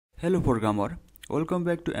Hello programmer, welcome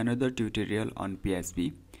back to another tutorial on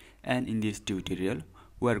PHP, and in this tutorial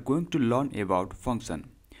we are going to learn about function.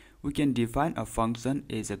 We can define a function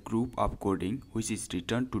as a group of coding which is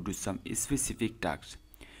written to do some specific tasks.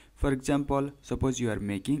 For example, suppose you are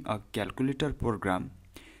making a calculator program,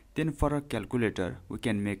 then for a calculator we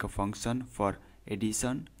can make a function for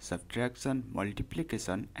addition, subtraction,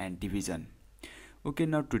 multiplication and division. Okay,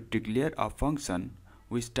 now to declare a function,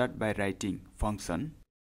 we start by writing function.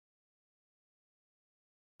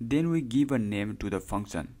 Then we give a name to the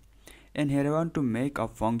function, and here I want to make a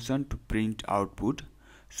function to print output,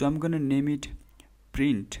 so I'm gonna name it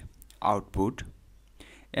print output.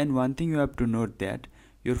 And one thing you have to note that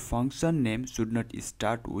your function name should not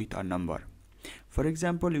start with a number. For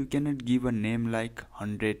example, you cannot give a name like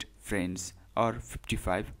 100 friends or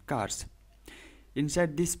 55 cars.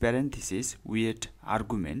 Inside this parenthesis we add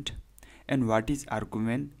argument, and what is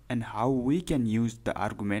argument and how we can use the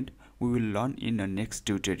argument we will learn in the next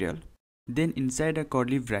tutorial. Then inside a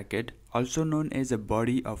curly bracket, also known as a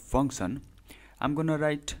body of function, I'm gonna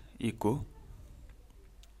write echo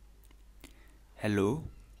hello,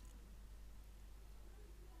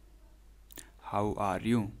 how are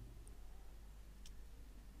you?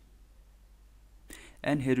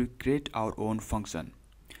 And here we create our own function.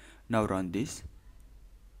 Now run this,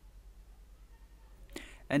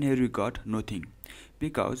 and here we got nothing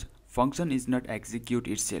because function is not execute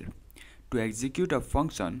itself. To execute a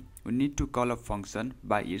function, we need to call a function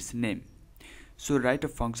by its name. So write a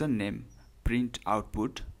function name print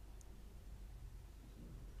output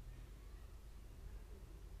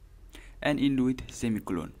and end with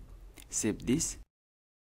semicolon. Save this,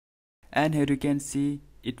 and here you can see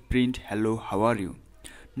it print hello, how are you?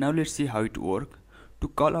 Now let's see how it works. To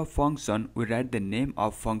call a function, we write the name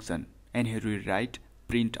of function, and here we write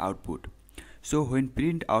print output. So when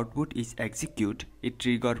print output is execute, it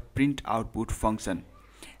trigger print output function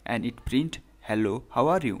and it print hello, how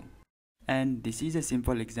are you? And this is a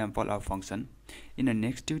simple example of function. In the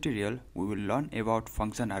next tutorial we will learn about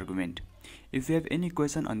function argument. If you have any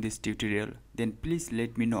question on this tutorial, then please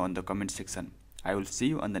let me know on the comment section. I will see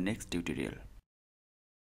you on the next tutorial.